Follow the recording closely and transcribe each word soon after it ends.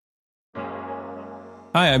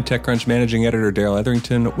Hi, I'm TechCrunch Managing Editor Darrell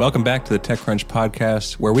Etherington. Welcome back to the TechCrunch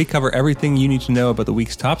podcast, where we cover everything you need to know about the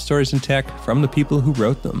week's top stories in tech from the people who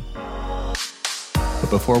wrote them. But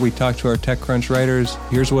before we talk to our TechCrunch writers,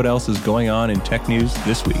 here's what else is going on in tech news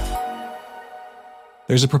this week.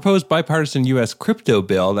 There's a proposed bipartisan U.S. crypto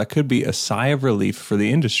bill that could be a sigh of relief for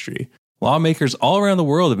the industry. Lawmakers all around the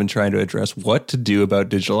world have been trying to address what to do about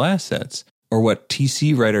digital assets, or what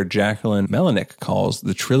TC writer Jacqueline Melanik calls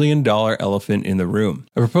the trillion-dollar elephant in the room.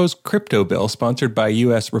 A proposed crypto bill sponsored by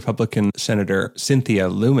U.S. Republican Senator Cynthia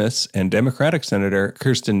Lummis and Democratic Senator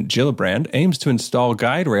Kirsten Gillibrand aims to install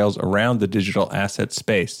guide rails around the digital asset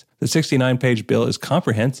space. The 69-page bill is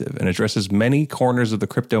comprehensive and addresses many corners of the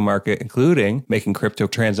crypto market, including making crypto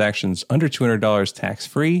transactions under $200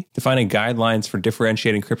 tax-free, defining guidelines for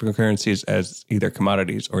differentiating cryptocurrencies as either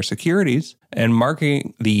commodities or securities, and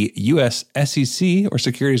marking the U.S. SEC, or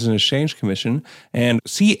Securities and Exchange Commission, and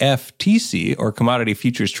CFTC, or Commodity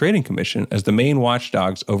Futures Trading Commission, as the main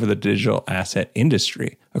watchdogs over the digital asset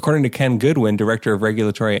industry. According to Ken Goodwin, Director of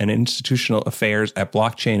Regulatory and Institutional Affairs at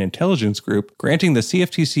Blockchain Intelligence Group, granting the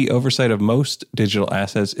CFTC oversight of most digital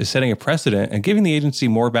assets is setting a precedent and giving the agency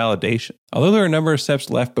more validation. Although there are a number of steps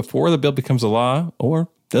left before the bill becomes a law, or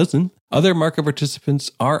doesn't, other market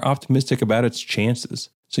participants are optimistic about its chances.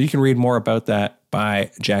 So you can read more about that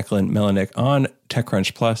by Jacqueline Melanik on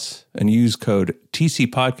TechCrunch Plus and use code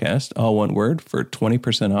TCPodcast, all one word, for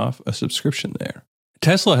 20% off a subscription there.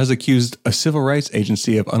 Tesla has accused a civil rights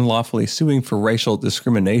agency of unlawfully suing for racial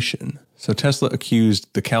discrimination. So Tesla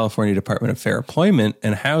accused the California Department of Fair Employment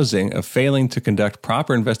and Housing of failing to conduct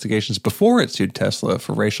proper investigations before it sued Tesla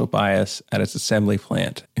for racial bias at its assembly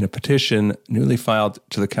plant in a petition newly filed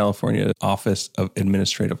to the California Office of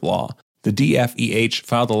Administrative Law. The DFEH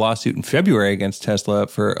filed a lawsuit in February against Tesla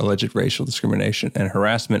for alleged racial discrimination and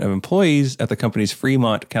harassment of employees at the company's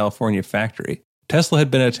Fremont, California factory. Tesla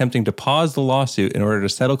had been attempting to pause the lawsuit in order to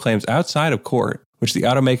settle claims outside of court, which the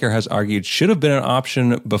automaker has argued should have been an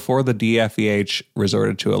option before the DFEH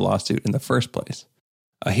resorted to a lawsuit in the first place.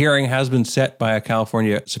 A hearing has been set by a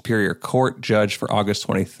California Superior Court judge for August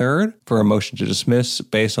 23rd for a motion to dismiss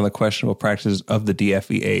based on the questionable practices of the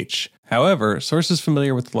DFEH. However, sources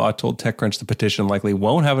familiar with the law told TechCrunch the petition likely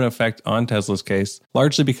won't have an effect on Tesla's case,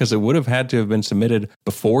 largely because it would have had to have been submitted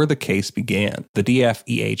before the case began. The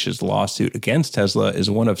DFEH's lawsuit against Tesla is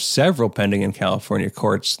one of several pending in California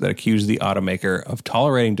courts that accuse the automaker of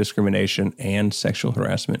tolerating discrimination and sexual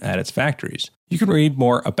harassment at its factories. You can read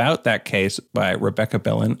more about that case by Rebecca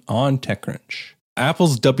Bellin on TechCrunch.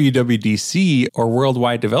 Apple's WWDC, or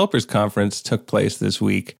Worldwide Developers Conference, took place this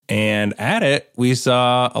week, and at it, we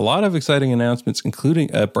saw a lot of exciting announcements,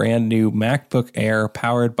 including a brand new MacBook Air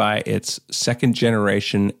powered by its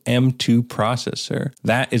second-generation M2 processor.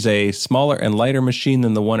 That is a smaller and lighter machine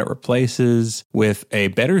than the one it replaces, with a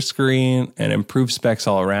better screen and improved specs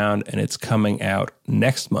all around, and it's coming out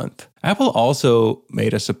next month. Apple also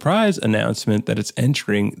made a surprise announcement that it's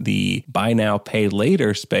entering the buy now, pay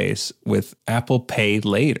later space with Apple Pay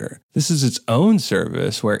Later. This is its own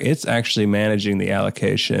service where it's actually managing the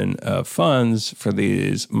allocation of funds for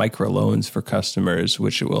these microloans for customers,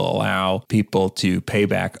 which will allow people to pay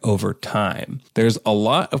back over time. There's a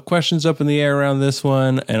lot of questions up in the air around this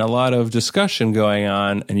one and a lot of discussion going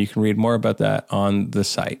on, and you can read more about that on the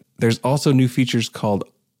site. There's also new features called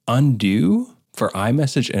Undo for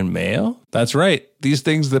iMessage and Mail. That's right. These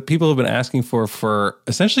things that people have been asking for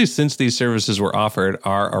essentially since these services were offered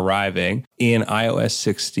are arriving in iOS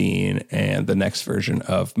 16 and the next version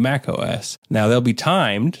of macOS. Now, they'll be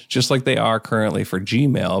timed just like they are currently for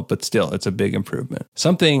Gmail, but still, it's a big improvement.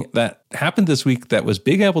 Something that happened this week that was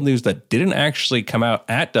big Apple news that didn't actually come out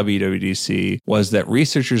at WWDC was that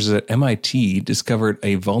researchers at MIT discovered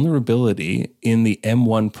a vulnerability in the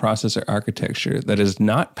M1 processor architecture that is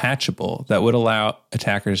not patchable that would allow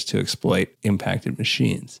attackers to exploit impacted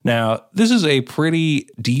machines. Now, this is a pretty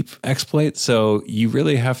deep exploit, so you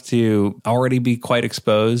really have to already be quite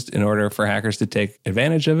exposed in order for hackers to take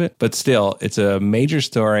advantage of it. But still, it's a major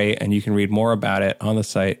story, and you can read more about it on the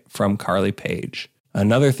site from Carly Page.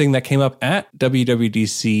 Another thing that came up at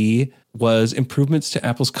WWDC was improvements to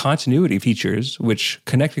Apple's continuity features, which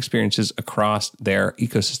connect experiences across their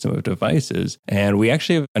ecosystem of devices. And we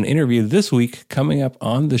actually have an interview this week coming up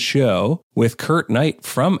on the show with Kurt Knight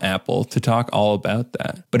from Apple to talk all about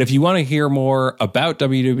that. But if you want to hear more about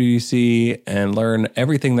WWDC and learn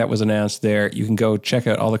everything that was announced there, you can go check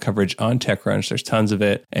out all the coverage on TechCrunch. There's tons of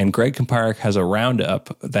it. And Greg Komparek has a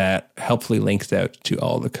roundup that helpfully links out to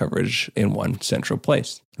all the coverage in one central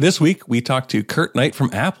place. This week, we talked to Kurt Knight from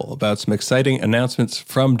Apple about some exciting announcements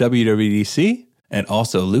from WWDC, And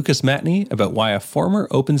also Lucas Matney about why a former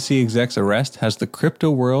OpenSea exec's arrest has the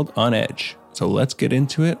crypto world on edge. So let's get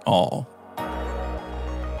into it all.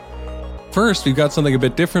 First, we've got something a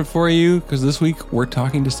bit different for you because this week we're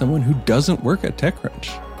talking to someone who doesn't work at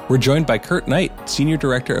TechCrunch. We're joined by Kurt Knight, Senior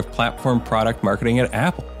Director of Platform Product Marketing at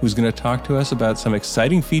Apple, who's going to talk to us about some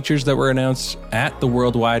exciting features that were announced at the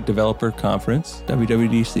Worldwide Developer Conference,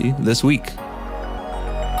 WWDC, this week.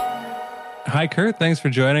 Hi, Kurt. Thanks for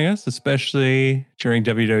joining us, especially during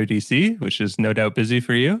WWDC, which is no doubt busy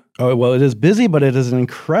for you. Oh, well, it is busy, but it is an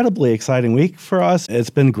incredibly exciting week for us. It's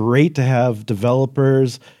been great to have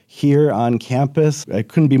developers here on campus. I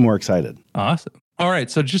couldn't be more excited. Awesome. All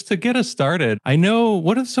right. So just to get us started, I know,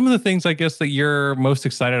 what are some of the things, I guess, that you're most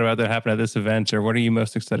excited about that happened at this event, or what are you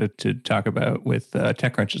most excited to talk about with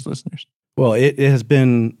TechCrunch's listeners? Well, it has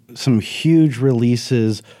been some huge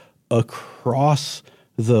releases across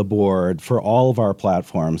the board for all of our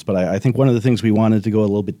platforms. But I think one of the things we wanted to go a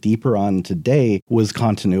little bit deeper on today was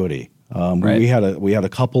continuity. Right. We had a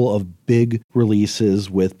couple of big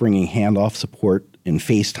releases with bringing handoff support in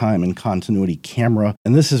FaceTime and continuity camera.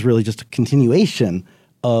 And this is really just a continuation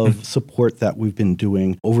of support that we've been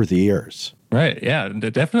doing over the years. Right. Yeah.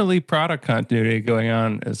 Definitely product continuity going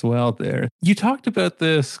on as well there. You talked about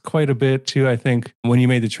this quite a bit too, I think, when you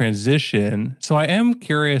made the transition. So I am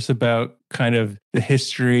curious about kind of the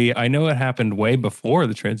history. I know it happened way before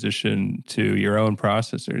the transition to your own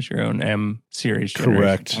processors, your own M series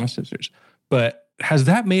processors. But has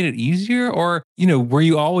that made it easier? Or, were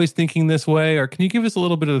you always thinking this way? Or can you give us a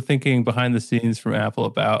little bit of the thinking behind the scenes from Apple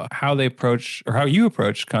about how they approach or how you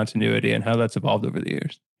approach continuity and how that's evolved over the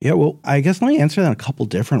years? Yeah, well, I guess let me answer that in a couple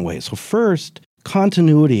different ways. So first,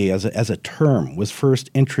 continuity as a term was first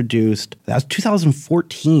introduced, that's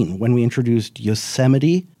 2014 when we introduced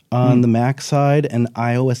Yosemite on the Mac side and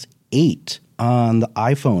iOS 8 on the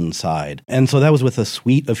iPhone side. And so that was with a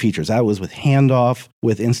suite of features. That was with handoff,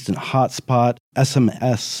 with instant hotspot,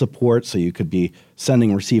 SMS support, so you could be sending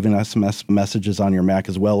and receiving SMS messages on your Mac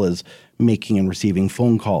as well as making and receiving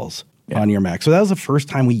phone calls on your Mac. So that was the first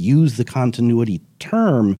time we used the continuity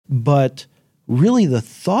term, but really the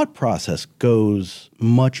thought process goes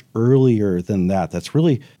much earlier than that. That's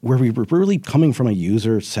really where we were really coming from a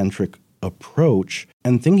user-centric approach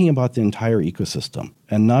and thinking about the entire ecosystem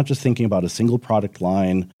and not just thinking about a single product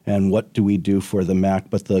line and what do we do for the Mac,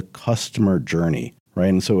 but the customer journey, right?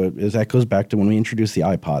 And so that goes back to when we introduced the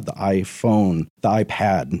iPod, the iPhone, the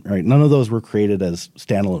iPad, right? None of those were created as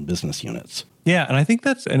standalone business units. Yeah, and I think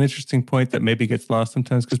that's an interesting point that maybe gets lost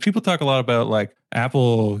sometimes because people talk a lot about like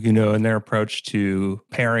Apple, and their approach to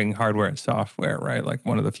pairing hardware and software, right? Like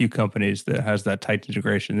one of the few companies that has that tight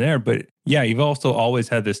integration there. But yeah, you've also always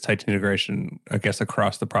had this tight integration, I guess,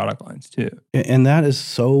 across the product lines too. And that is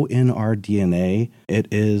so in our DNA. It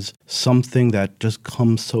is something that just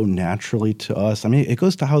comes so naturally to us. I mean, it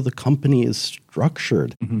goes to how the company is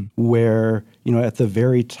structured, where, at the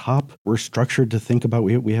very top, we're structured to think about,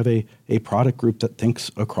 we have a product group that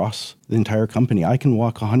thinks across the entire company. I can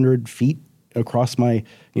walk 100 feet across my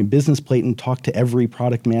business plate and talk to every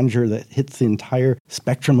product manager that hits the entire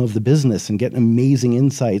spectrum of the business and get amazing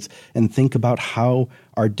insights and think about how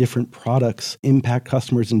our different products impact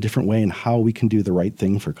customers in a different way and how we can do the right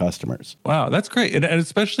thing for customers. Wow, that's great. And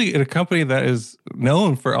especially in a company that is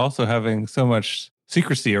known for also having so much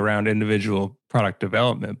secrecy around individual product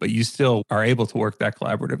development, but you still are able to work that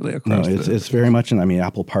collaboratively across. No, it's very much,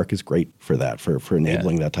 Apple Park is great for that, for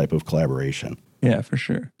enabling that type of collaboration. Yeah, for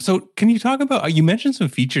sure. So can you talk about, you mentioned some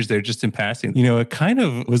features there just in passing. It kind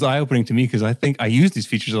of was eye-opening to me because I think I use these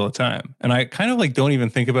features all the time. And I kind of don't even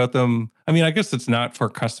think about them. I guess it's not for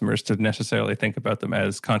customers to necessarily think about them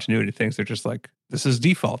as continuity things. They're just like, this is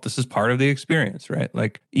default. This is part of the experience, right?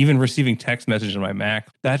 Like even receiving text message on my Mac,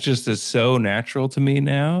 that just is so natural to me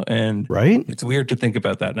now. And it's weird to think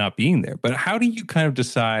about that not being there. But how do you kind of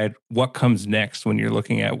decide what comes next when you're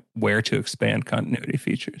looking at where to expand continuity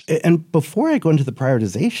features? And before I go into the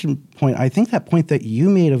prioritization point, I think that point that you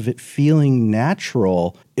made of it feeling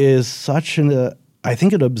natural is such an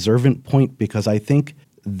observant point, because I think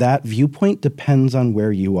that viewpoint depends on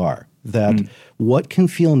where you are. That what can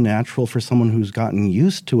feel natural for someone who's gotten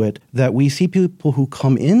used to it, that we see people who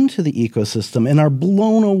come into the ecosystem and are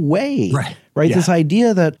blown away. Right? Yeah. This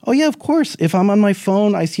idea that, oh yeah, of course, if I'm on my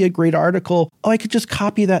phone, I see a great article, I could just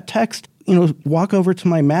copy that text, walk over to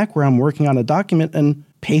my Mac where I'm working on a document and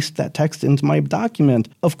paste that text into my document.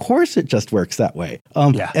 Of course, it just works that way.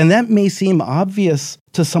 And that may seem obvious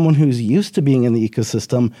to someone who's used to being in the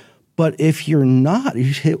ecosystem, but if you're not, you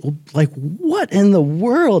hit like, what in the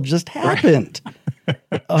world just happened?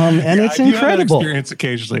 And it's I do have that incredible. experience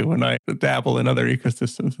occasionally when I dabble in other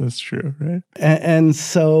ecosystems. That's true, right? And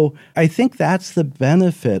so I think that's the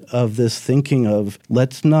benefit of this thinking of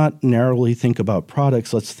let's not narrowly think about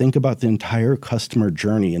products. Let's think about the entire customer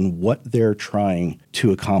journey and what they're trying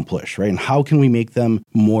to accomplish, right? And how can we make them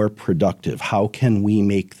more productive? How can we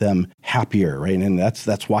make them happier, right? And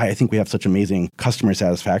that's why I think we have such amazing customer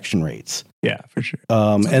satisfaction rates. Yeah, for sure.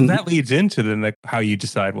 And that leads into then how you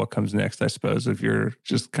decide what comes next, I suppose, if you're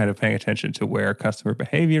just kind of paying attention to where customer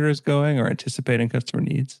behavior is going or anticipating customer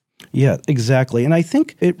needs. Yeah, exactly. And I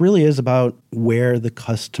think it really is about where the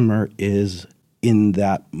customer is in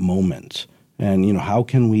that moment. And, how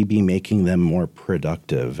can we be making them more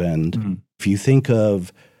productive? And if you think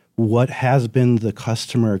of what has been the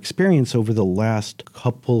customer experience over the last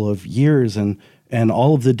couple of years and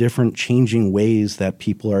all of the different changing ways that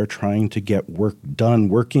people are trying to get work done,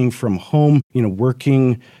 working from home,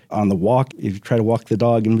 working on the walk, if you try to walk the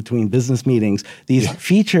dog in between business meetings, these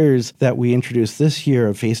features that we introduced this year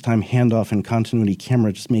of FaceTime handoff and continuity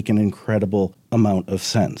camera just make an incredible amount of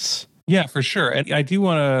sense. Yeah, for sure. And I do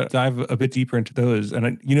want to dive a bit deeper into those.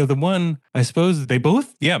 And, the one, I suppose they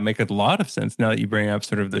both, make a lot of sense now that you bring up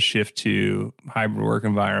sort of the shift to hybrid work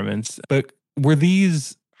environments. But were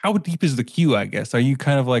these, how deep is the queue, I guess? Are you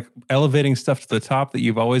kind of like elevating stuff to the top that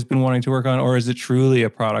you've always been wanting to work on? Or is it truly a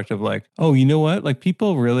product of like, oh, you know what? Like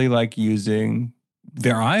people really like using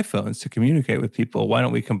their iPhones to communicate with people. Why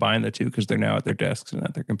don't we combine the two? Because they're now at their desks and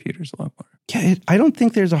at their computers a lot more. Yeah, I don't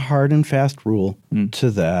think there's a hard and fast rule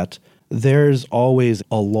to that. There's always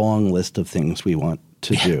a long list of things we want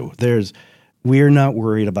to do. We're not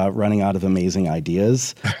worried about running out of amazing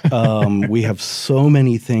ideas. We have so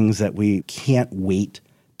many things that we can't wait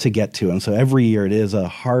to get to. And so every year it is a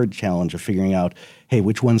hard challenge of figuring out, hey,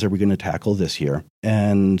 which ones are we going to tackle this year?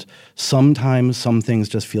 And sometimes some things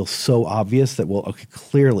just feel so obvious that, well, okay,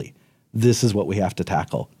 clearly this is what we have to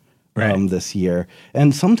tackle. This year.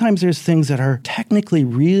 And sometimes there's things that are technically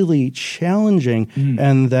really challenging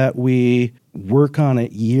and that we work on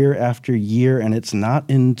it year after year, and it's not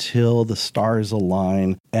until the stars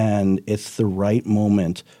align and it's the right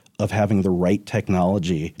moment of having the right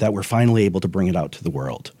technology that we're finally able to bring it out to the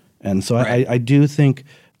world. And so I do think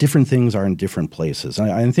different things are in different places.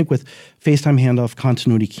 I think with FaceTime handoff,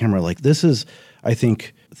 continuity camera, like this is, I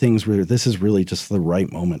think, things where this is really just the right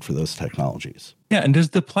moment for those technologies. Yeah, and does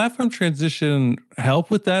the platform transition help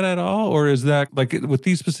with that at all? Or is that, like with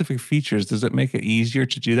these specific features, does it make it easier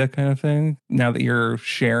to do that kind of thing now that you're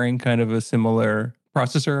sharing kind of a similar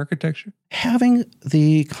processor architecture? Having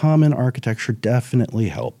the common architecture definitely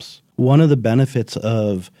helps. One of the benefits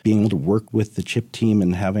of being able to work with the chip team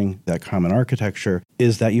and having that common architecture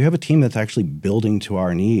is that you have a team that's actually building to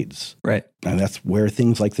our needs. Right. And that's where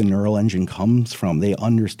things like the neural engine comes from. They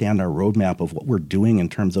understand our roadmap of what we're doing in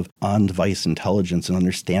terms of on-device intelligence and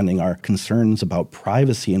understanding our concerns about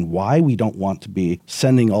privacy and why we don't want to be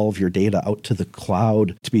sending all of your data out to the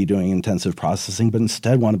cloud to be doing intensive processing, but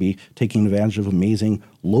instead want to be taking advantage of amazing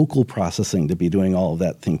local processing to be doing all of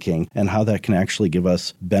that thinking and how that can actually give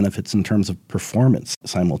us benefits in terms of performance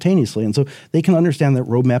simultaneously. And so they can understand that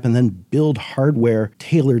roadmap and then build hardware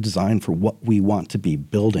tailored design for what we want to be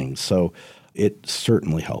building. So it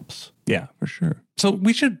certainly helps. Yeah, for sure. So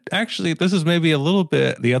we should actually, this is maybe a little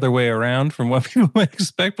bit the other way around from what people might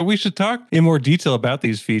expect, but we should talk in more detail about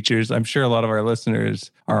these features. I'm sure a lot of our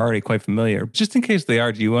listeners are already quite familiar. Just in case they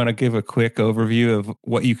are, do you want to give a quick overview of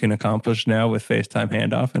what you can accomplish now with FaceTime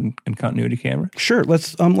handoff and continuity camera? Sure. Let's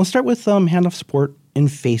start with handoff support in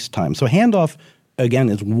FaceTime. So handoff, again,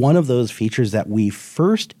 is one of those features that we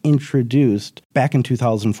first introduced back in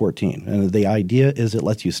 2014. And the idea is it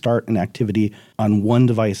lets you start an activity on one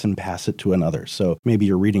device and pass it to another. So maybe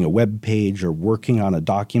you're reading a web page or working on a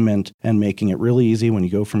document and making it really easy when you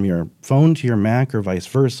go from your phone to your Mac or vice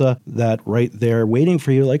versa, that right there waiting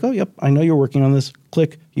for you, like, oh, yep, I know you're working on this.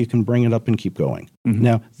 Click, you can bring it up and keep going. Mm-hmm.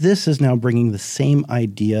 Now, this is now bringing the same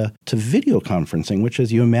idea to video conferencing, which,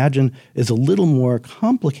 as you imagine, is a little more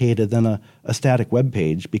complicated than a static web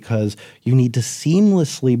page because you need to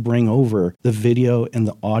seamlessly bring over the video and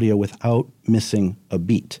the audio without missing a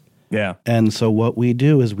beat. Yeah. And so what we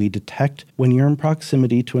do is we detect when you're in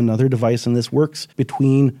proximity to another device, and this works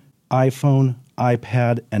between iPhone,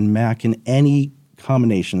 iPad, and Mac in any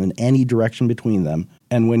combination, in any direction between them.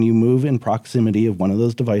 And when you move in proximity of one of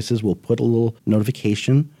those devices, we'll put a little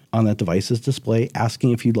notification on that device's display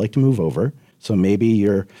asking if you'd like to move over. So maybe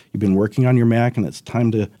you've been working on your Mac and it's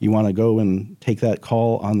time you want to go and take that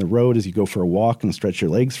call on the road as you go for a walk and stretch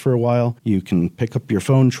your legs for a while. You can pick up your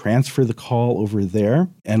phone, transfer the call over there,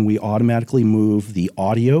 and we automatically move the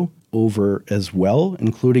audio over as well,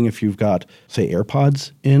 including if you've got, say,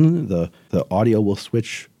 AirPods in, the audio will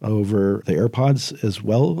switch over the AirPods as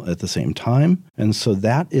well at the same time. And so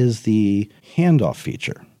that is the handoff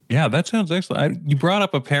feature. Yeah, that sounds excellent. You brought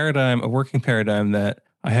up a working paradigm that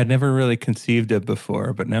I had never really conceived of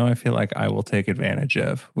before, but now I feel like I will take advantage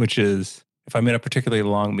of, which is if I'm in a particularly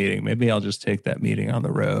long meeting, maybe I'll just take that meeting on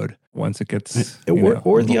the road once it gets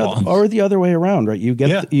or the other way around, right? You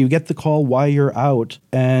get the call while you're out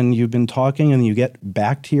and you've been talking, and you get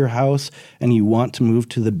back to your house and you want to move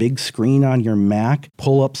to the big screen on your Mac,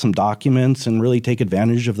 pull up some documents and really take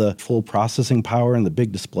advantage of the full processing power and the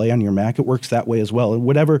big display on your Mac. It works that way as well.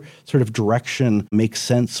 Whatever sort of direction makes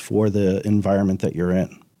sense for the environment that you're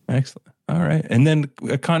in. Excellent. All right. And then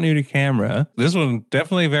a continuity camera. This one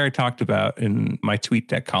definitely very talked about in my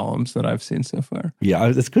TweetDeck columns that I've seen so far. Yeah,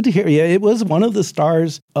 it's good to hear. Yeah, it was one of the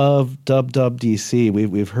stars of WWDC.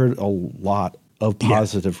 We've heard a lot of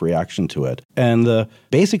positive reaction to it. And the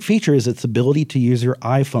basic feature is its ability to use your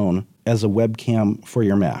iPhone as a webcam for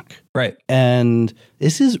your Mac. Right. And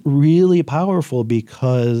this is really powerful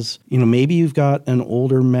because, maybe you've got an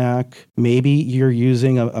older Mac, maybe you're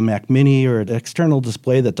using a Mac Mini or an external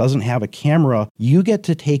display that doesn't have a camera. You get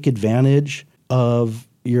to take advantage of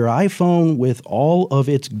your iPhone with all of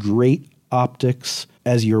its great optics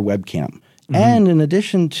as your webcam. Mm-hmm. And in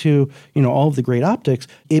addition to, all of the great optics,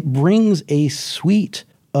 it brings a suite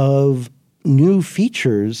of new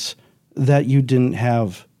features that you didn't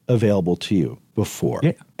have available to you before.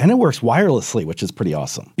 Yeah. And it works wirelessly, which is pretty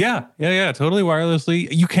awesome. Yeah, totally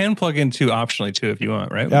wirelessly. You can plug into optionally too if you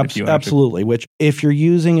want, right? Absolutely. Which if you're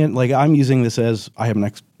using it, like I'm using this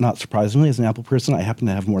not surprisingly, as an Apple person, I happen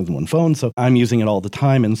to have more than one phone, so I'm using it all the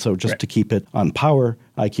time. And so just to keep it on power,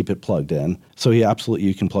 I keep it plugged in. So yeah, absolutely,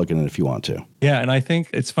 you can plug it in if you want to. Yeah, and I think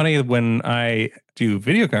it's funny when I do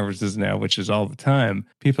video conferences now, which is all the time,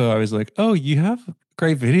 people are always like, oh, you have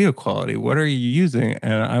great video quality. What are you using?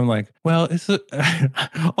 And I'm like, well,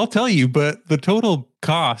 I'll tell you, but the total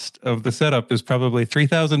cost of the setup is probably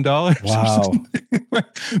 $3,000. Wow.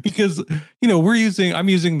 Because, I'm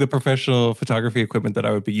using the professional photography equipment that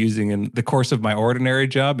I would be using in the course of my ordinary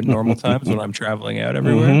job in normal times when I'm traveling out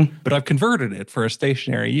everywhere. Mm-hmm. But I've converted it for a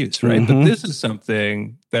stationary use, right? Mm-hmm. But this is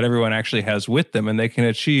something that everyone actually has with them, and they can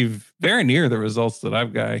achieve very near the results that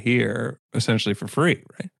I've got here essentially for free,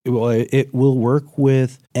 right? Well, it will work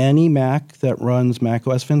with any Mac that runs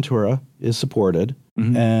macOS Ventura is supported,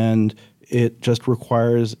 mm-hmm. and it just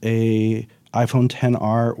requires a iPhone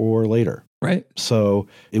XR or later. Right. So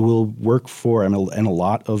it will work for, and a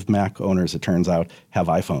lot of Mac owners, it turns out, have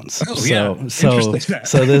iPhones. Oh, So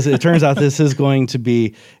it turns out this is going to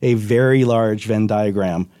be a very large Venn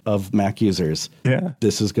diagram of Mac users. Yeah.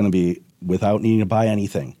 This is going to be, without needing to buy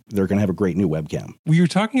anything, they're going to have a great new webcam. We were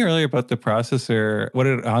talking earlier about the processor, what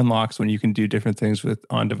it unlocks when you can do different things with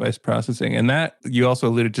on-device processing. And that you also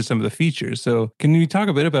alluded to some of the features. So can you talk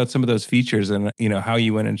a bit about some of those features and, how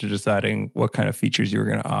you went into deciding what kind of features you were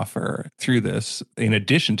going to offer through this, in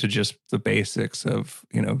addition to just the basics of,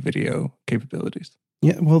 video capabilities?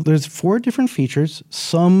 Yeah, well, there's 4 different features.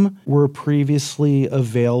 Some were previously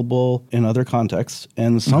available in other contexts,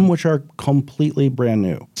 and some which are completely brand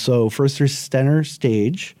new. So first, there's Center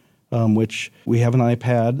Stage, which we have an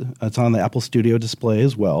iPad. It's on the Apple Studio display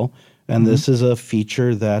as well. And this is a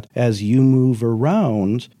feature that as you move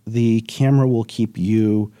around, the camera will keep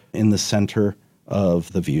you in the center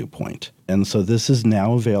of the viewpoint. And so this is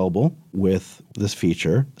now available with this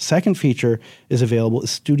feature. Second feature is available is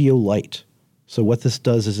Studio Light. So what this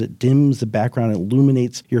does is it dims the background, it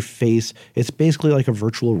illuminates your face. It's basically like a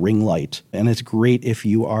virtual ring light. And it's great if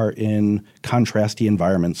you are in contrasty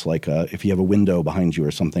environments, like if you have a window behind you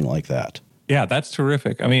or something like that. Yeah, that's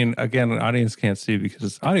terrific. I mean, again, an audience can't see because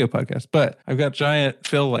it's audio podcast, but I've got giant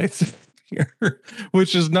fill lights here,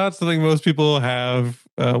 which is not something most people have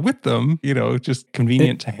with them, just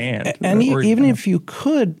convenient to hand. And even if you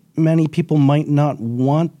could, many people might not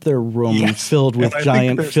want their room filled with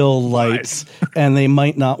giant fill lights, and they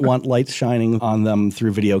might not want lights shining on them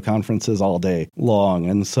through video conferences all day long.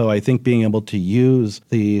 And so I think being able to use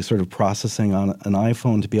the sort of processing on an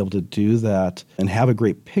iPhone to be able to do that and have a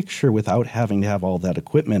great picture without having to have all that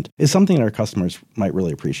equipment is something that our customers might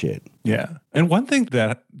really appreciate. Yeah. And one thing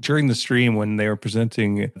that during the stream when they were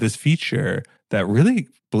presenting this feature that really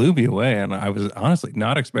blew me away, and I was honestly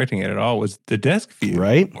not expecting it at all, was the desk view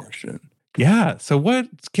portion. Yeah. So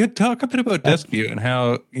talk a bit about desk view and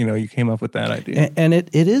how, you came up with that idea. And it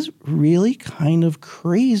is really kind of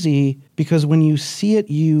crazy because when you see it,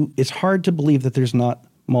 it's hard to believe that there's not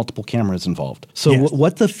multiple cameras involved. So Yes.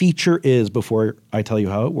 what the feature is, before I tell you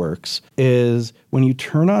how it works, is when you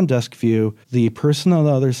turn on desk view, the person on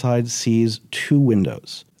the other side sees two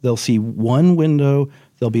windows. They'll see one window,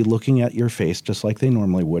 they'll be looking at your face just like they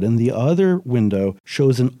normally would, and the other window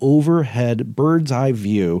shows an overhead bird's eye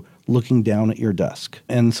view looking down at your desk.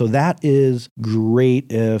 And so that is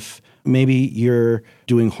great if maybe you're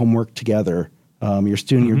doing homework together.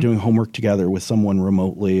 You're doing homework together with someone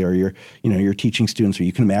remotely, or you're teaching students, or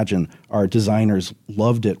you can imagine our designers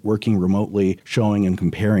loved it working remotely, showing and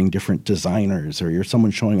comparing different designers, or you're someone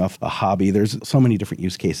showing off a hobby. There's so many different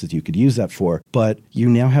use cases you could use that for, but you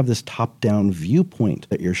now have this top-down viewpoint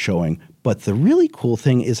that you're showing. But the really cool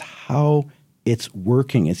thing is how it's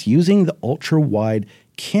working. It's using the ultra-wide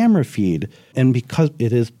camera feed, and because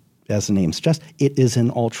it is, as the name suggests, it is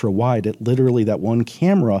an ultra-wide. It literally, that one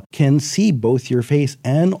camera can see both your face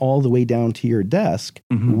and all the way down to your desk.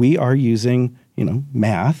 We are using,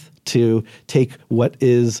 math to take what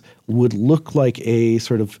would look like a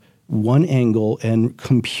sort of one angle and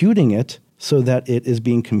computing it so that it is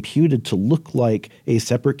being computed to look like a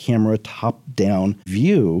separate camera top-down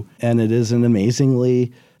view. And it is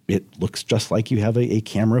it looks just like you have a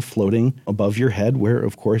camera floating above your head, where,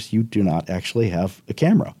 of course, you do not actually have a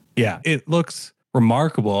camera. Yeah, it looks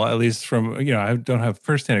remarkable, at least from, I don't have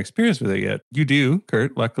firsthand experience with it yet. You do,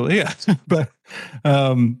 Kurt, luckily. But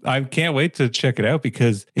I can't wait to check it out,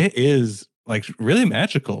 because it is like really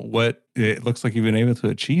magical what it looks like you've been able to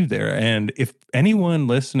achieve there. And if anyone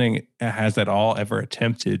listening has at all ever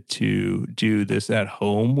attempted to do this at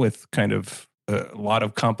home with kind of a lot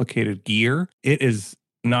of complicated gear, it is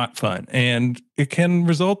not fun. And it can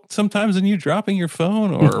result sometimes in you dropping your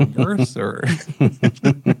phone, or worse, or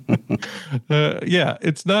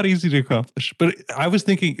it's not easy to accomplish. But I was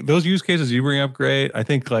thinking those use cases you bring up, great. I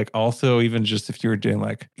think like also even just if you're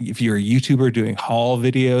doing if you're a YouTuber doing haul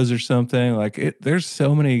videos or something, there's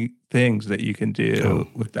so many things that you can do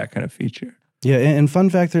with that kind of feature. Yeah, and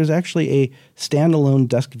fun fact, there's actually a standalone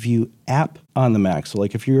desk view app on the Mac. So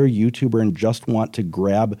if you're a YouTuber and just want to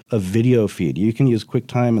grab a video feed, you can use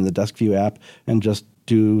QuickTime in the desk view app and just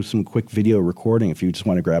do some quick video recording if you just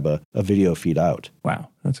want to grab a video feed out. Wow,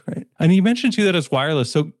 that's great. And you mentioned too that it's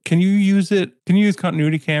wireless. So can you use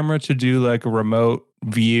Continuity Camera to do like a remote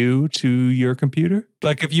view to your computer?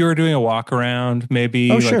 Like if you were doing a walk around, maybe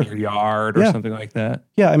sure. Your yard or something like that?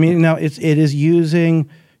 Yeah, I mean, now it is using...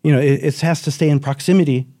 it has to stay in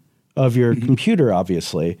proximity of your computer,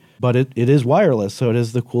 obviously, but it is wireless. So it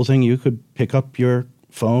is the cool thing. You could pick up your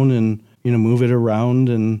phone and, move it around.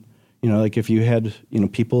 And, like if you had,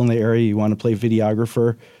 people in the area, you want to play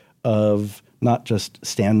videographer of not just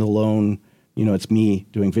standalone, it's me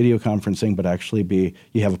doing video conferencing, but actually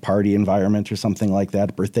you have a party environment or something like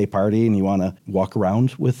that, a birthday party, and you want to walk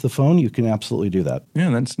around with the phone, you can absolutely do that. Yeah,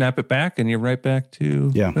 and then snap it back and you're right back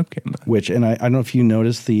to webcam. And I don't know if you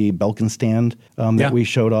noticed the Belkin stand that we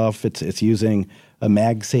showed off. It's using a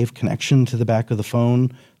MagSafe connection to the back of the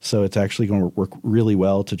phone. So it's actually going to work really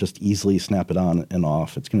well to just easily snap it on and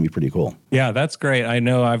off. It's going to be pretty cool. Yeah, that's great. I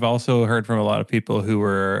know I've also heard from a lot of people who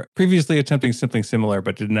were previously attempting something similar,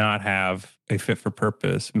 but did not have a fit for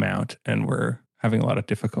purpose mount and were having a lot of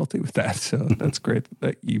difficulty with that. So that's great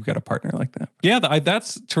that you've got a partner like that. Yeah,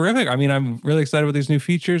 that's terrific. I mean, I'm really excited with these new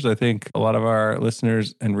features. I think a lot of our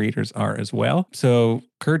listeners and readers are as well. So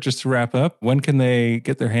Kurt, just to wrap up, when can they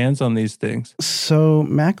get their hands on these things? So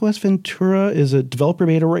macOS Ventura is a developer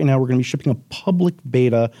beta right now. We're going to be shipping a public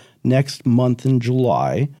beta next month in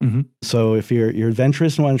July. So if you're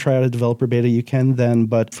adventurous and want to try out a developer beta, you can then.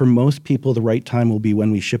 But for most people, the right time will be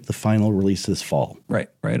when we ship the final release this fall. Right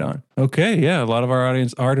on. Okay, yeah. A lot of our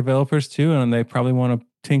audience are developers too, and they probably want to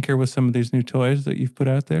tinker with some of these new toys that you've put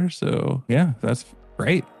out there. So yeah, that's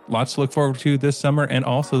great. Lots to look forward to this summer and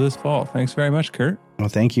also this fall. Thanks very much, Kurt. Well,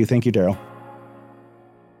 thank you. Thank you, Daryl.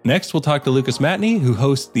 Next, we'll talk to Lucas Matney, who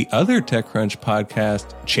hosts the other TechCrunch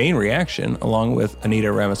podcast, Chain Reaction, along with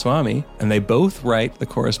Anita Ramaswamy, and they both write the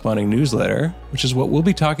corresponding newsletter, which is what we'll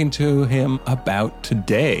be talking to him about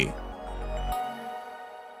today.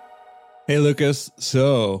 Hey, Lucas.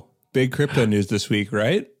 So, big crypto news this week,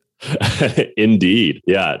 right? Indeed.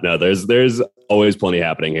 Yeah. No, there's always plenty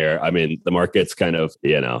happening here. I mean, the market's kind of,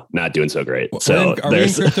 not doing so great. So are we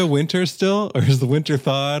in crypto winter still, or is the winter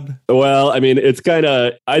thawed? Well, I mean, it's kind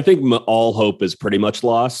of, I think all hope is pretty much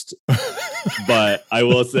lost. But I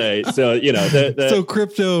will say, so, so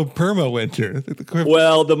crypto perma winter.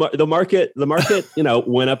 Well, the market,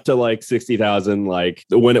 went up to like 60,000. Like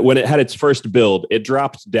when it had its first build, it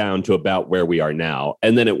dropped down to about where we are now.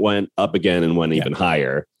 And then it went up again and went even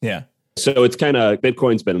higher. Yeah. So it's kind of,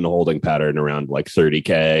 Bitcoin's been in a holding pattern around like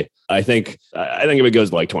 30K. I think if it goes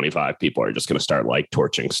to like 25, people are just going to start like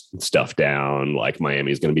torching stuff down. Like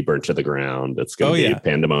Miami's going to be burnt to the ground. It's going to be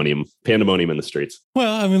pandemonium in the streets.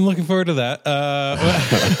 Well, I've been looking forward to that.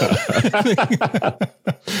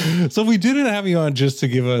 So we didn't have you on just to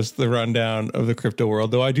give us the rundown of the crypto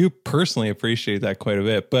world, though I do personally appreciate that quite a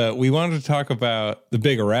bit. But we wanted to talk about the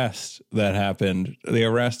big arrest that happened. The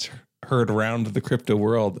arrest heard around the crypto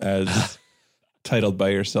world, as titled by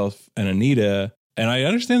yourself and Anita. And I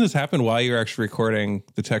understand this happened while you're actually recording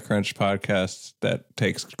the TechCrunch podcast that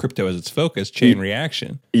takes crypto as its focus, Chain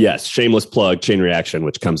Reaction. Yes, shameless plug, Chain Reaction,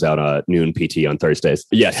 which comes out noon PT on Thursdays.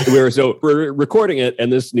 Yes, we're recording it,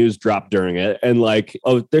 and this news dropped during it. And like,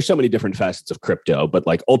 there's so many different facets of crypto, but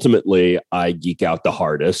like ultimately, I geek out the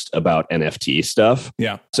hardest about NFT stuff.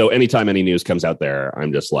 Yeah. So anytime any news comes out there,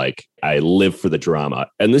 I'm just like, I live for the drama.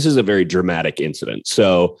 And this is a very dramatic incident.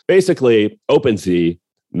 So basically, OpenSea,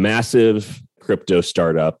 massive crypto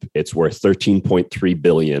startup. It's worth $13.3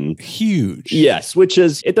 billion. Huge. Yes, which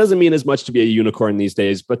is, it doesn't mean as much to be a unicorn these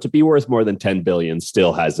days, but to be worth more than 10 billion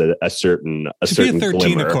still has a certain to be a 13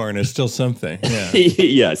 glimmer. Unicorn is still something. Yeah.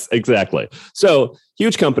 Yes, exactly. So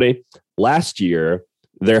huge company. Last year,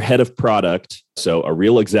 their head of product, so a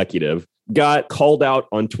real executive, got called out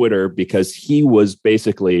on Twitter because he was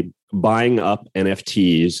basically buying up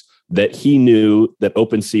NFTs that he knew that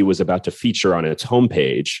OpenSea was about to feature on its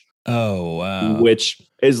homepage. Oh, wow. Which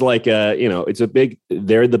is like they're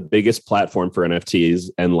the biggest platform for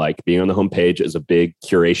NFTs, and like being on the homepage is a big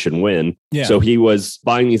curation win. Yeah. So he was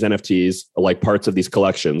buying these NFTs, like parts of these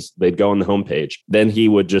collections. They'd go on the homepage. Then he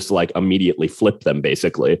would just like immediately flip them,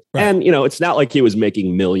 basically. Right. And, it's not like he was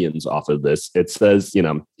making millions off of this. It says,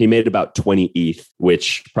 he made about 20 ETH,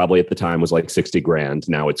 which probably at the time was like 60 grand.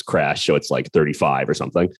 Now it's crashed. So it's like 35 or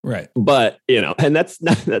something. Right. But, and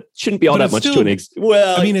that shouldn't be all that much to an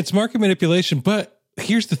well, I mean, it's market manipulation, but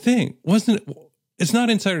here's the thing. It's not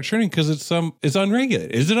insider trading because it's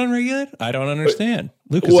unregulated. Is it unregulated? I don't understand.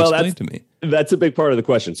 Lucas, explain to me. That's a big part of the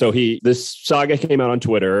question. So this saga came out on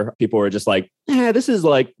Twitter. People were just like, this is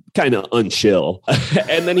like kind of unchill.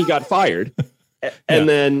 And then he got fired. And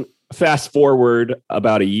then fast forward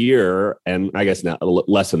about a year, and I guess not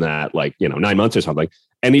less than that, like, 9 months or something.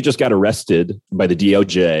 And he just got arrested by the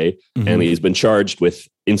DOJ, and he's been charged with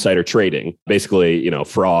insider trading, basically,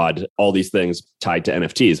 fraud, all these things tied to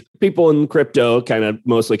NFTs. People in crypto kind of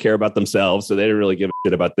mostly care about themselves, so they didn't really give a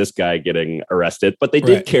shit about this guy getting arrested, but they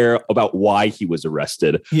did care about why he was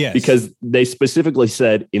arrested. Yes. Because they specifically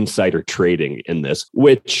said insider trading in this,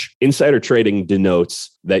 which insider trading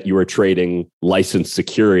denotes that you are trading licensed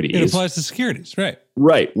securities. It applies to securities, right?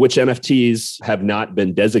 Right, which NFTs have not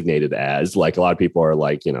been designated as. Like, a lot of people are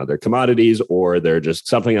like, they're commodities or they're just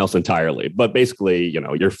something else entirely. But basically,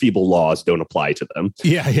 your feeble laws don't apply to them.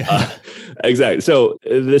 Yeah. Exactly. So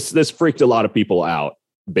this freaked a lot of people out,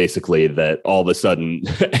 basically, that all of a sudden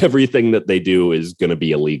everything that they do is going to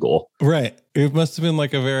be illegal. Right. It must have been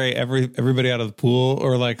like a very everybody out of the pool,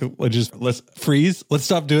 or like, let's freeze. Let's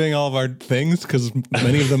stop doing all of our things because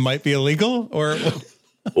many of them might be illegal. Or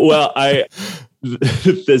well, I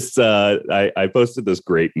posted this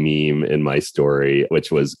great meme in my story,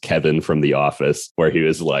 which was Kevin from The Office, where he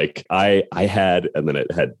was like, I had, and then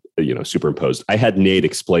it had, superimposed, I had Nate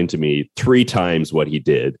explain to me 3 times what he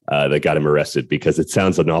did that got him arrested, because it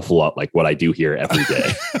sounds an awful lot like what I do here every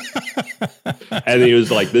day. And he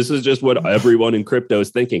was like, this is just what everyone in crypto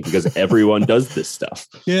is thinking, because everyone does this stuff.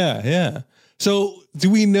 Yeah. So do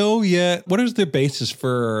we know yet, what is the basis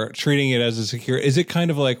for treating it as a security? Is it kind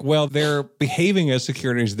of like, well, they're behaving as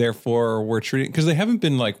securities, therefore we're treating, because they haven't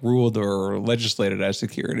been like ruled or legislated as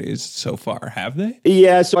securities so far, have they?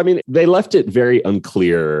 Yeah. So, I mean, they left it very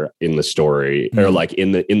unclear in the story, or like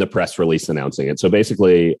in the press release announcing it. So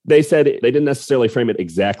basically, they said they didn't necessarily frame it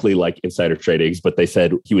exactly like insider tradings, but they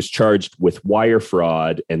said he was charged with wire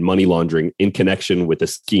fraud and money laundering in connection with a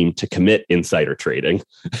scheme to commit insider trading.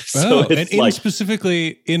 So it's like, specifically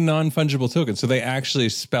in non-fungible tokens. So they actually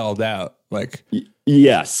spelled out like...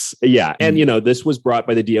 Yes. Yeah. And, this was brought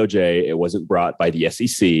by the DOJ. It wasn't brought by the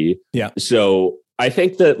SEC. Yeah. So I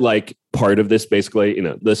think that like part of this, basically,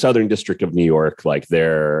 the Southern District of New York, like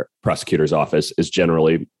their prosecutor's office is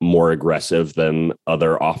generally more aggressive than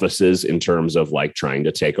other offices in terms of like trying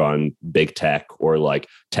to take on big tech or like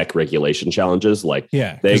tech regulation challenges. Like,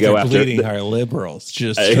 they go after bleeding our liberals,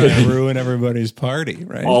 just trying to ruin everybody's party,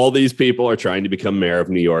 right? All these people are trying to become mayor of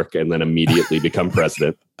New York and then immediately become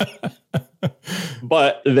president.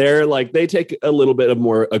 But they're like, they take a little bit of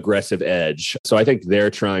more aggressive edge. So I think they're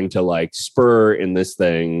trying to like spur in this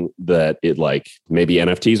thing that it like maybe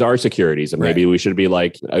NFTs are securities and maybe we should be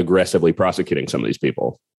like aggressively prosecuting some of these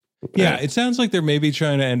people. Yeah, it sounds like they're maybe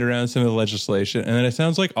trying to end around some of the legislation. And then it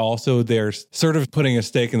sounds like also they're sort of putting a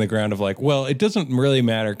stake in the ground of like, well, it doesn't really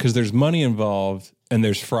matter because there's money involved and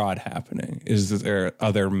there's fraud happening is their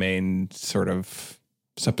other main sort of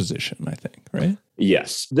supposition, I think, right?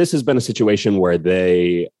 Yes. This has been a situation where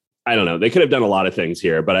I don't know, they could have done a lot of things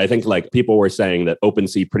here, but I think like people were saying that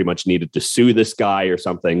OpenSea pretty much needed to sue this guy or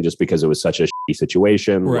something just because it was such a shitty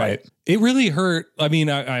situation. Right. It really hurt. I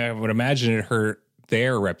mean, I would imagine it hurt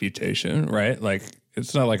their reputation, right? Like,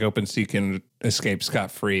 it's not like OpenSea can escape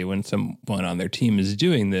scot-free when someone on their team is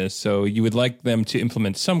doing this. So you would like them to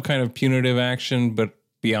implement some kind of punitive action, but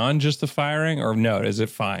beyond just the firing, or no, is it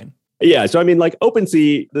fine? Yeah. So, I mean, like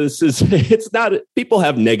OpenSea, it's not, people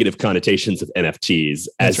have negative connotations of NFTs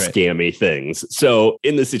as scammy things. So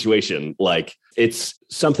in this situation, like it's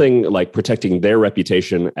something like protecting their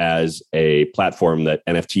reputation as a platform that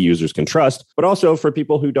NFT users can trust, but also for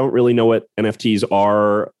people who don't really know what NFTs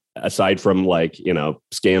are, aside from like, you know,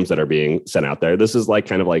 scams that are being sent out there. This is like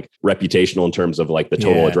kind of like reputational in terms of like the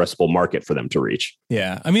total addressable market for them to reach.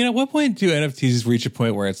 Yeah. I mean, at what point do NFTs reach a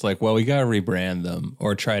point where it's like, well, we got to rebrand them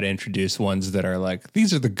or try to introduce ones that are like,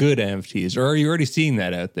 these are the good NFTs, or are you already seeing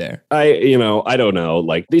that out there? I don't know.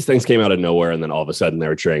 Like these things came out of nowhere and then all of a sudden they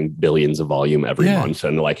were trading billions of volume every month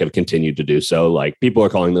and like have continued to do so. Like people are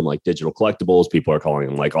calling them like digital collectibles. People are calling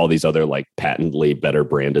them like all these other like patently better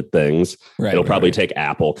branded things. It'll probably take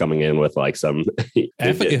Apple coming in with like some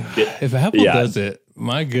if Apple does it,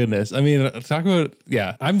 my goodness. I mean, talk about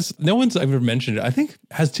no one's ever mentioned it. I think,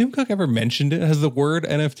 has Tim Cook ever mentioned it? Has the word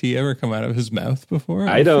NFT ever come out of his mouth before?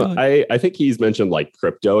 I think he's mentioned like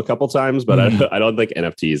crypto a couple times, but I don't think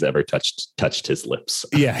NFTs ever touched his lips.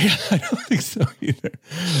 Yeah, I don't think so either.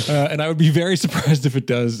 And I would be very surprised if it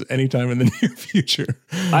does anytime in the near future.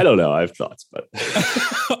 I don't know. I have thoughts, but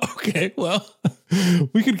okay, well,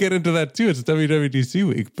 we could get into that too. It's WWDC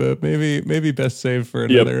week, but maybe best saved for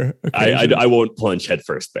another occasion. I won't plunge head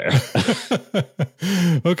first there.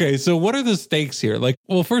 Okay, so what are the stakes here? Like,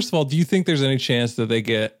 well, first of all, do you think there's any chance that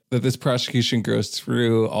that this prosecution goes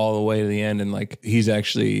through all the way to the end and like he's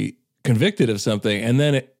actually convicted of something? And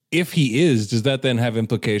then if he is, does that then have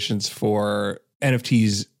implications for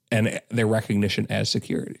NFTs and their recognition as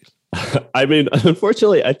securities? I mean,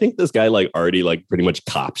 unfortunately, I think this guy like already like pretty much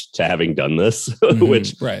copped to having done this,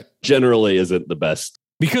 which generally isn't the best.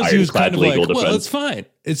 Because he was kind of like, well, it's fine.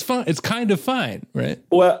 It's fine. It's kind of fine, right?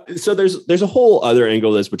 Well, so there's a whole other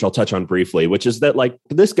angle of this, which I'll touch on briefly, which is that like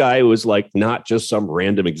this guy was like not just some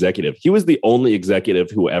random executive. He was the only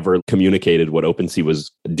executive who ever communicated what OpenSea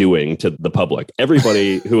was doing to the public.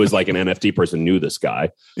 Everybody who was like an NFT person knew this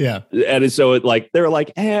guy. Yeah. And so they were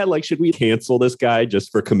like, like, should we cancel this guy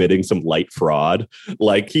just for committing some light fraud?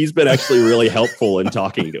 Like he's been actually really helpful in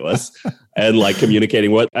talking to us and like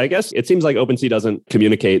communicating what I guess it seems like OpenSea doesn't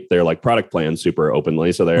communicate their like product plan super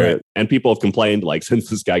openly. So and people have complained like since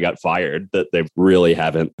this guy got fired that they really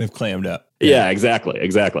haven't. They've clammed up. Yeah,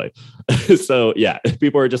 exactly. So yeah,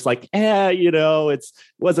 people are just like, it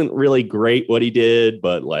wasn't really great what he did,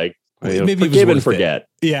 but like maybe forgive and forget.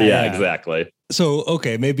 Yeah, exactly. So,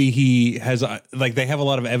 okay, maybe he has, like, they have a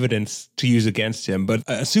lot of evidence to use against him, but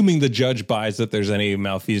assuming the judge buys that there's any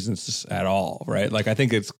malfeasance at all, right? Like, I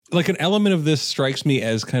think it's like an element of this strikes me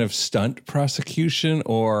as kind of stunt prosecution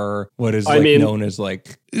or what is known as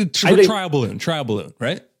like trial balloon,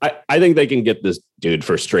 right? I think they can get this dude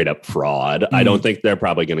for straight up fraud. I don't think they're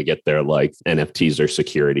probably going to get their like NFTs or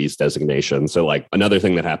securities designation. So like another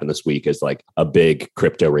thing that happened this week is like a big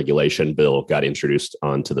crypto regulation bill got introduced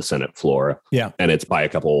onto the Senate floor. Yeah. And it's by a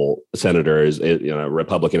couple senators,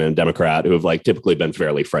 Republican and Democrat, who have like typically been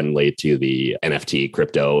fairly friendly to the NFT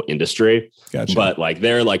crypto industry. Gotcha. But like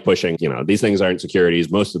they're like pushing, these things aren't securities.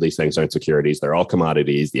 Most of these things aren't securities. They're all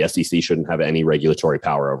commodities. The SEC shouldn't have any regulatory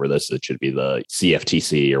power over this. It should be the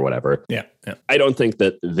CFTC or whatever. Yeah. I don't think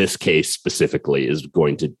that this case specifically is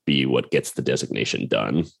going to be what gets the designation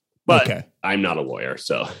done. But I'm not a lawyer,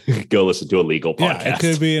 so go listen to a legal podcast. Yeah, it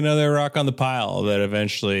could be another rock on the pile that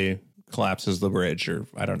eventually collapses the bridge, or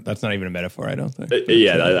that's not even a metaphor, I don't think.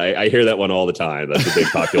 I hear that one all the time. That's a big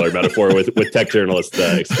popular metaphor with tech journalists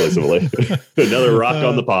exclusively. Another rock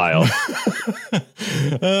on the pile.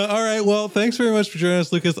 All right, well, thanks very much for joining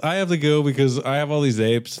us, Lucas. I have to go because I have all these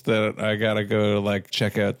apes that I gotta go like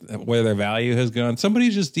check out where their value has gone. Somebody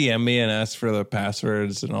just DM'd me and asked for the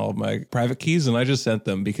passwords and all my private keys, and I just sent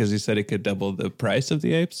them because he said it could double the price of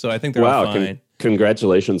the apes, so I think they're all fine.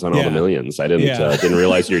 Congratulations on all the millions. I didn't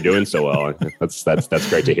realize you're doing so well. That's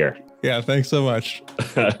great to hear. Yeah, thanks so much.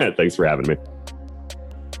 Thanks for having me.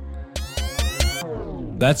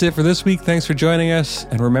 That's it for this week. Thanks for joining us.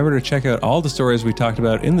 And remember to check out all the stories we talked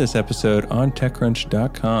about in this episode on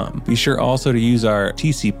TechCrunch.com. Be sure also to use our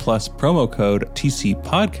TC Plus promo code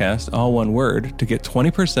TCPodcast, all one word, to get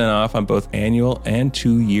 20% off on both annual and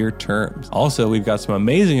 2-year terms. Also, we've got some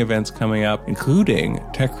amazing events coming up, including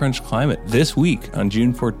TechCrunch Climate this week on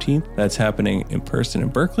June 14th. That's happening in person in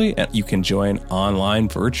Berkeley, and you can join online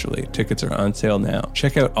virtually. Tickets are on sale now.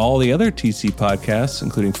 Check out all the other TC podcasts,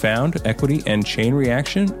 including Found, Equity, and Chain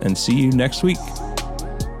Reaction, and see you next week.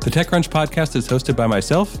 The TechCrunch podcast is hosted by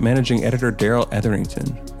myself, managing editor Daryl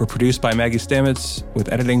Etherington. We're produced by Maggie Stamets,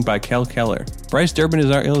 with editing by Kel Keller. Bryce Durbin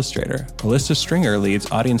is our illustrator. Alyssa Stringer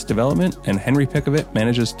leads audience development, and Henry Pickavet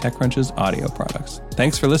manages TechCrunch's audio products.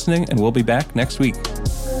 Thanks for listening, and we'll be back next week.